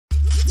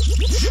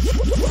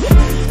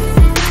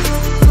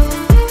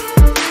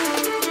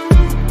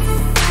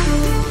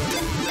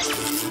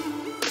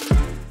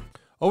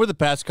over the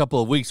past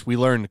couple of weeks, we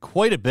learned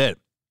quite a bit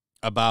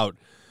about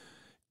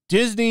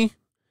Disney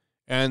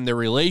and the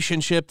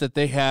relationship that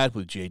they had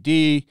with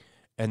JD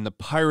and the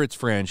Pirates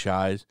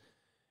franchise.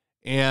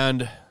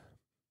 And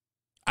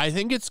I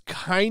think it's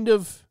kind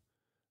of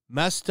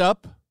messed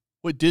up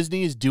what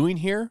Disney is doing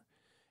here.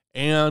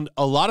 And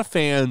a lot of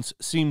fans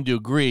seem to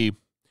agree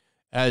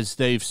as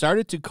they've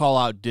started to call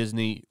out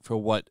Disney for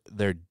what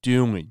they're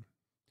doing.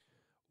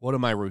 What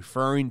am I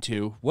referring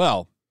to?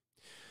 Well,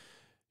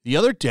 the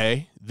other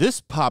day, this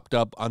popped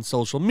up on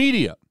social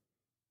media.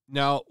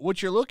 Now,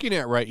 what you're looking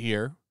at right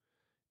here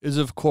is,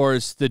 of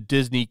course, the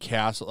Disney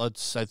castle.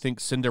 It's, I think,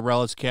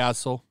 Cinderella's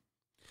castle.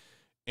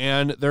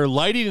 And they're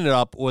lighting it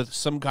up with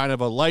some kind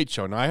of a light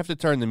show. Now, I have to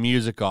turn the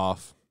music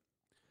off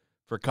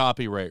for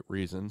copyright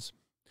reasons.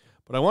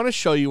 But I want to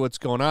show you what's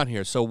going on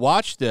here. So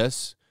watch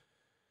this.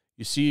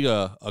 You see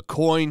a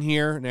coin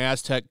here, an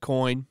Aztec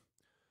coin.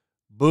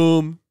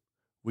 Boom.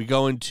 We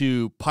go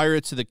into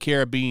Pirates of the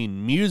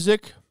Caribbean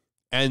music.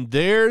 And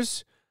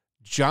there's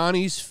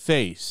Johnny's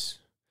face.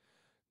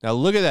 Now,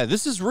 look at that.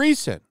 This is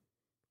recent.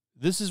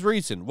 This is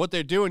recent. What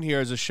they're doing here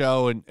is a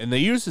show, and they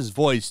use his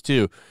voice,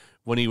 too,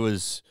 when he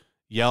was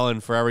yelling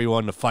for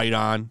everyone to fight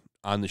on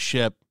the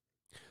ship.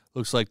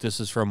 Looks like this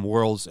is from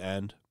World's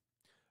End.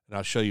 And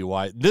I'll show you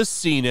why. This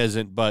scene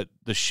isn't, but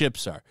the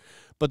ships are.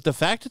 But the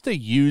fact that they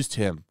used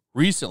him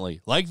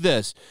recently, like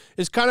this,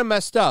 is kind of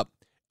messed up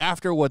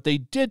after what they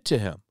did to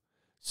him.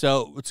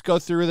 So let's go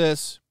through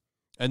this.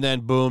 And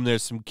then, boom,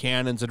 there's some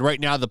cannons. And right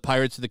now, the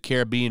Pirates of the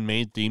Caribbean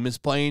main theme is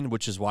playing,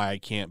 which is why I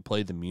can't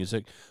play the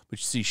music. But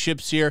you see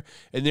ships here.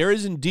 And there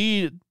is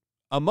indeed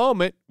a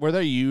moment where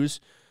they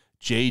use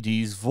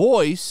JD's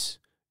voice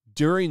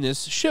during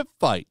this ship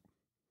fight.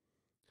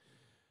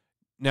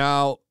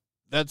 Now,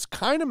 that's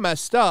kind of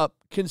messed up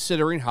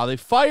considering how they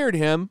fired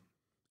him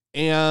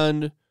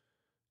and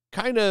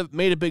kind of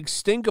made a big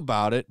stink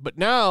about it. But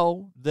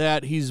now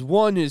that he's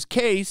won his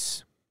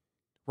case,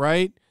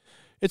 right,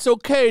 it's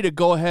okay to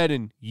go ahead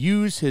and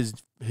use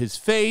his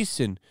face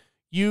and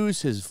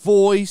use his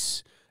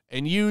voice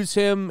and use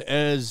him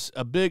as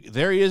a big,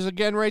 there he is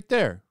again right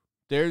there.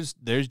 There's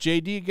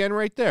JD again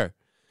right there.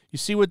 You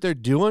see what they're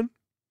doing?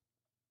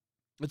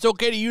 It's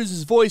okay to use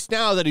his voice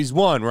now that he's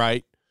won,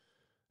 right?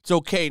 It's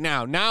okay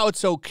now. Now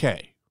it's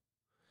okay.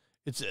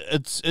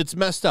 It's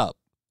messed up.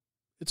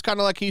 It's kind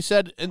of like he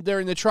said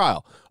during the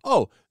trial.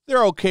 Oh,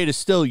 they're okay to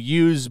still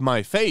use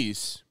my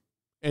face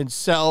and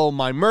sell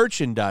my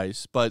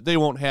merchandise, but they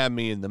won't have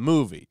me in the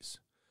movies.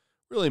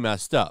 Really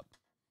messed up.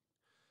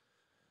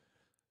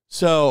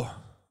 So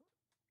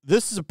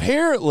this is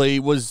apparently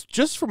was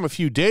just from a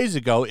few days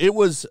ago. It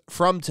was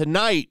from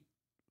tonight,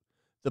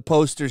 the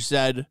poster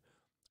said,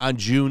 on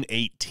June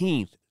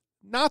 18th.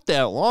 Not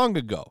that long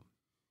ago.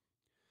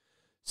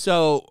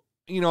 So,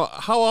 you know,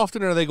 how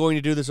often are they going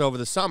to do this over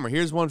the summer?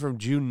 Here's one from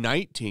June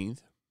 19th.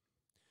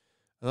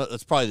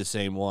 That's probably the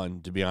same one,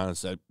 to be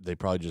honest. They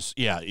probably just,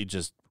 he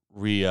just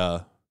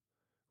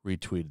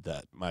retweeted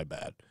that. My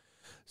bad.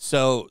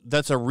 So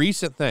that's a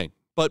recent thing.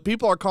 But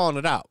people are calling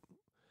it out.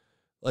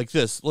 Like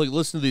this. Look,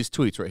 listen to these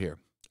tweets right here.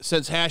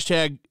 Since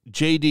hashtag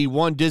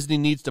JD1, Disney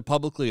needs to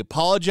publicly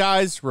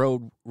apologize.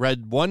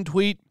 Read one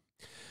tweet.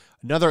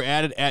 Another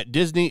added, at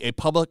Disney, a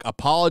public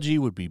apology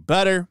would be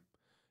better.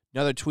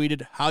 Another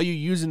tweeted, how you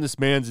using this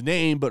man's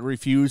name but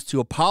refuse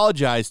to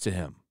apologize to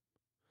him.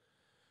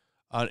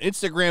 An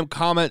Instagram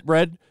comment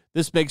read,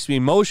 this makes me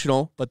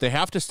emotional, but they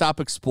have to stop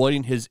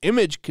exploiting his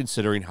image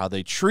considering how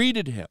they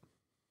treated him.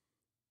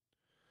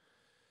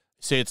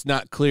 Say it's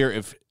not clear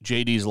if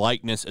JD's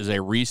likeness is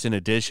a recent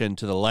addition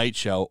to the light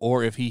show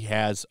or if he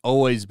has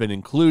always been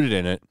included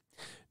in it.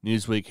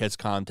 Newsweek has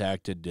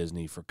contacted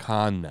Disney for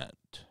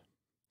comment.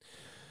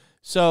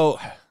 So,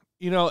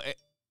 you know,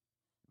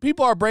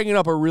 people are bringing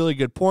up a really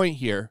good point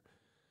here.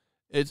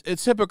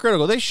 It's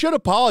hypocritical. They should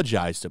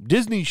apologize to him.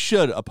 Disney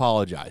should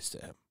apologize to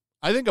him.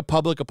 I think a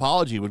public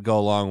apology would go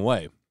a long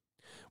way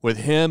with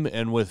him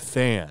and with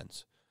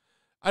fans.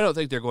 I don't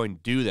think they're going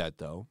to do that,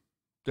 though.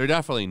 They're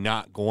definitely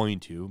not going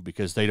to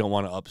because they don't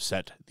want to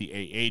upset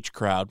the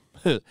crowd.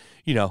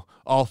 You know,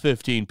 all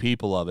 15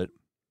 people of it.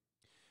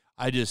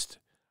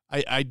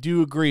 I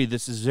do agree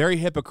this is very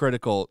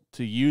hypocritical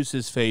to use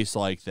his face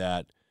like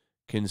that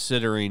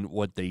considering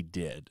what they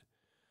did.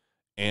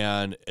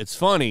 And it's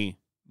funny,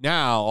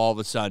 now all of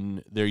a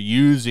sudden they're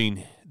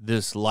using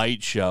this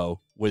light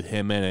show with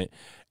him in it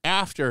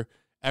after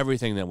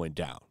everything that went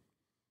down.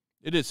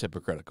 It is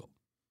hypocritical.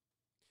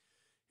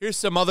 Here's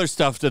some other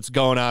stuff that's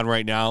going on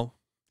right now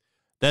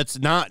that's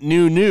not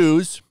new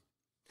news,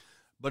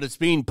 but it's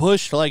being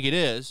pushed like it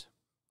is.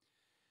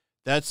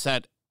 That's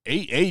that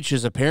AH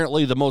is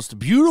apparently the most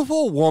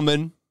beautiful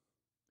woman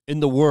in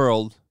the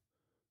world,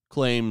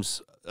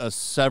 claims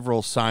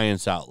several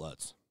science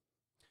outlets.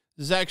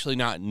 This is actually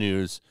not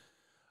news.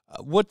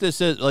 What this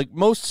is, like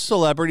most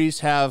celebrities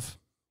have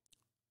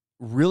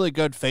really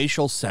good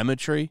facial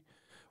symmetry,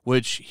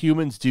 which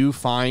humans do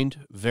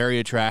find very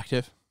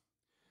attractive.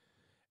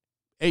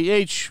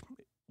 AH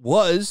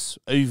was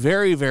a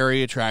very,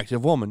 very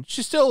attractive woman.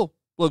 She still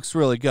looks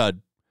really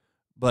good,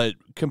 but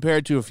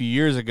compared to a few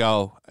years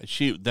ago,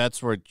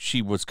 that's where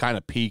she was kind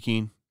of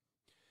peaking.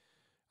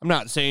 I'm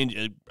not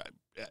saying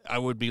I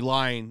would be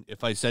lying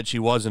if I said she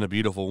wasn't a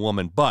beautiful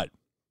woman, but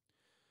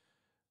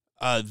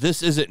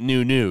this isn't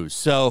new news.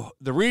 So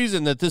the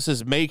reason that this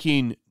is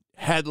making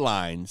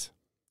headlines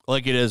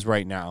like it is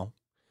right now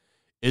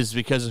is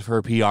because of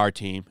her PR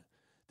team.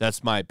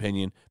 That's my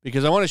opinion,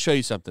 because I want to show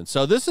you something.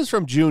 So this is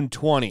from June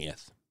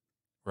 20th,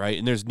 right?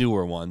 And there's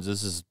newer ones.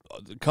 This is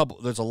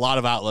there's a lot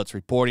of outlets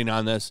reporting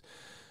on this.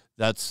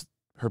 That's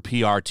her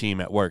PR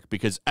team at work,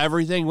 because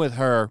everything with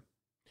her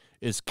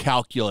is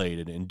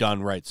calculated and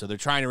done right. So they're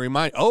trying to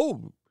remind,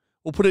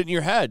 we'll put it in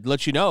your head,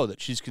 let you know that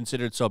she's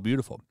considered so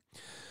beautiful.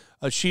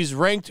 She's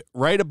ranked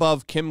right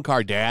above Kim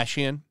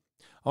Kardashian.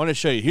 I want to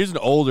show you. Here's an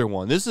older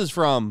one. This is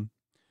from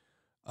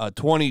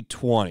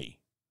 2020.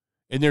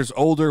 And there's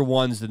older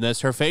ones than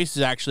this. Her face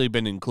has actually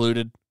been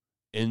included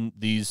in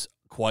these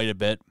quite a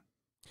bit.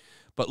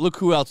 But look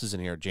who else is in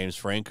here. James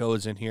Franco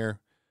is in here.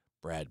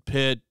 Brad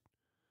Pitt.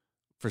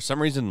 For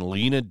some reason,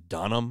 Lena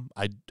Dunham.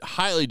 I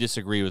highly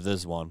disagree with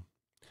this one.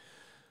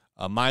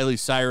 Miley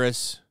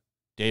Cyrus,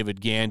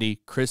 David Gandy,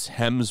 Chris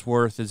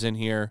Hemsworth is in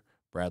here.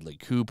 Bradley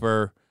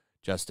Cooper,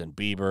 Justin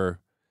Bieber,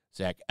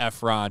 Zac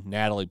Efron,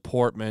 Natalie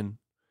Portman.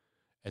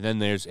 And then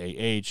there's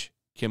A.H.,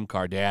 Kim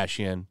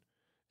Kardashian,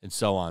 and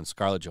so on.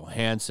 Scarlett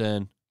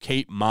Johansson,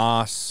 Kate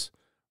Moss,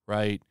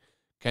 right?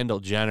 Kendall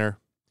Jenner.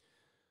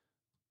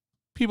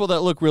 People that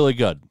look really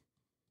good,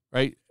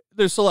 right?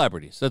 They're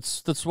celebrities.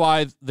 That's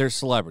why they're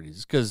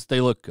celebrities, because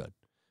they look good.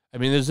 I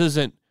mean, this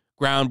isn't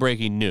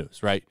groundbreaking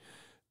news, right?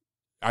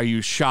 Are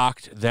you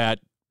shocked that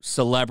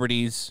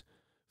celebrities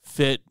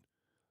fit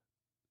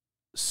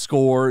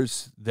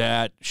scores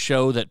that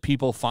show that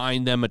people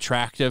find them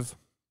attractive?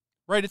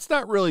 Right? It's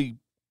not really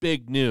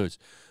big news,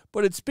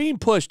 but it's being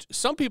pushed.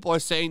 Some people are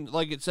saying,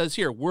 like it says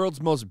here,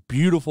 world's most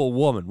beautiful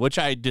woman, which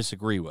I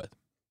disagree with.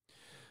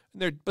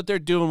 But they're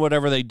doing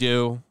whatever they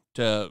do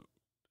to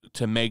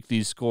make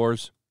these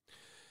scores.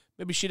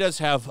 Maybe she does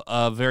have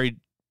a very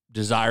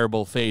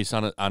desirable face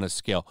on a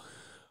scale.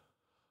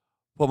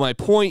 But my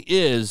point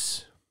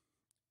is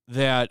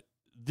that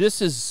this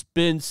has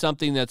been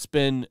something that's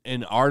been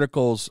in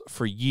articles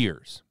for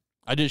years.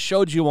 I just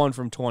showed you one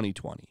from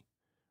 2020,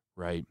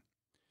 right?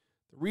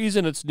 The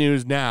reason it's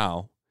news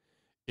now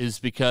is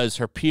because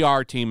her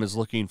PR team is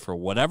looking for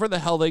whatever the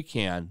hell they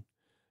can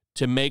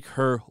to make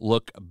her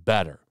look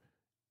better.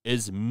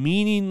 As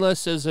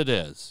meaningless as it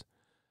is,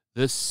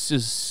 this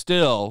is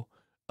still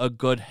a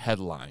good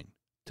headline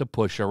to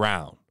push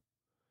around.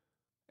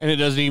 And it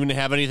doesn't even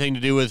have anything to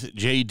do with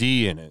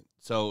JD in it.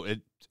 So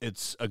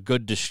it's a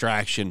good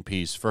distraction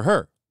piece for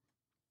her.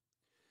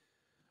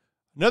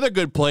 Another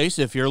good place,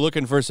 if you're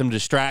looking for some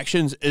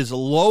distractions, is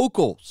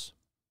Locals.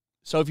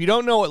 So if you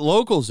don't know what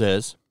Locals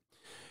is,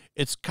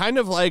 it's kind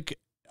of like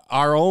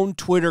our own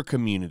Twitter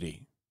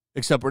community,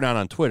 except we're not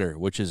on Twitter,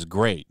 which is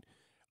great.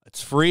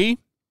 It's free.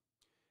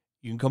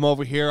 You can come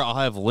over here. I'll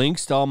have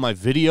links to all my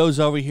videos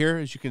over here.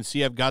 As you can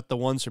see, I've got the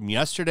ones from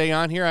yesterday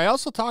on here. I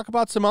also talk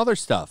about some other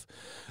stuff.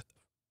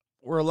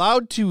 We're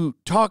allowed to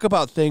talk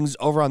about things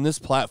over on this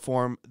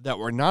platform that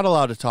we're not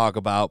allowed to talk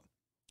about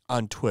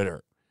on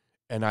Twitter,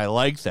 and I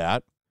like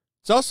that.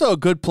 It's also a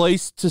good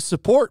place to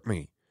support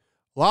me.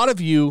 A lot of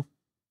you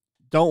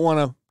don't want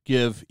to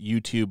give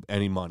YouTube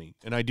any money,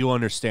 and I do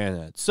understand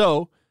that.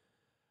 So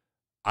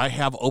I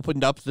have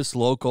opened up this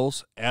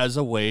Locals as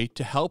a way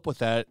to help with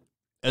that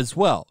as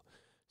well.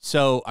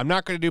 So I'm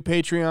not going to do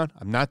Patreon.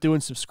 I'm not doing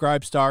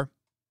Subscribestar.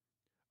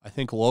 I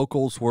think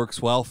Locals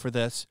works well for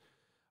this.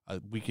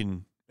 We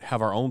can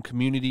have our own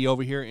community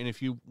over here, and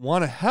if you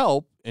want to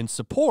help and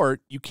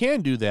support, you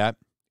can do that,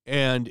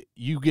 and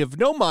you give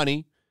no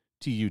money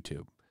to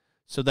YouTube.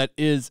 So that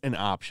is an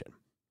option.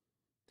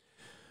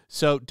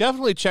 So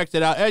definitely check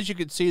that out. As you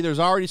can see, there's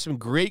already some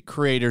great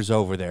creators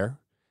over there,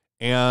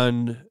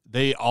 and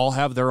they all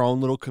have their own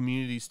little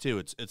communities too.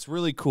 It's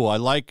really cool. I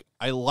like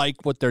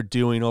what they're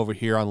doing over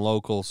here on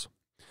Locals,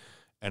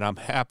 and I'm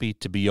happy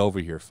to be over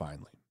here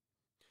finally.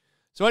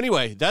 So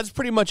anyway, that's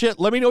pretty much it.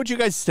 Let me know what you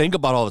guys think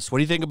about all this. What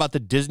do you think about the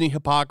Disney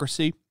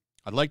hypocrisy?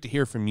 I'd like to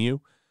hear from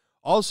you.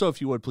 Also, if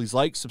you would, please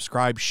like,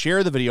 subscribe,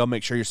 share the video.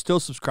 Make sure you're still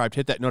subscribed.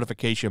 Hit that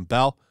notification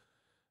bell.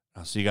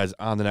 I'll see you guys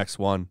on the next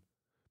one.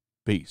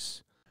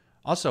 Peace.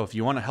 Also, if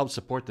you want to help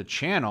support the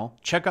channel,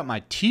 check out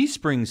my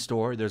Teespring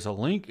store. There's a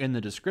link in the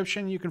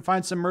description. You can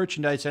find some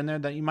merchandise in there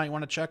that you might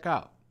want to check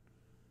out.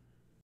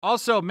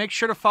 Also, make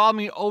sure to follow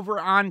me over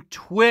on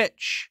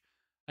Twitch.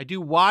 I do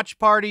watch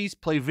parties,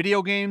 play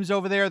video games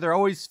over there. They're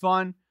always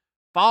fun.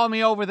 Follow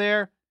me over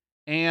there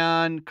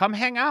and come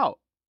hang out.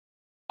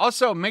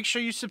 Also, make sure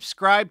you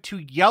subscribe to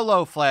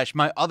YellowFlash,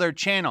 my other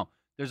channel.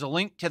 There's a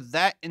link to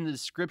that in the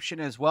description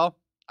as well.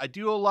 I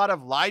do a lot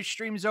of live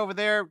streams over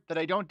there that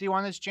I don't do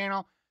on this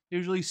channel.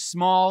 Usually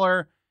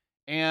smaller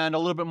and a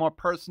little bit more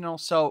personal.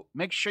 So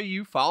make sure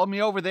you follow me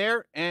over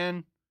there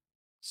and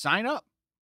sign up.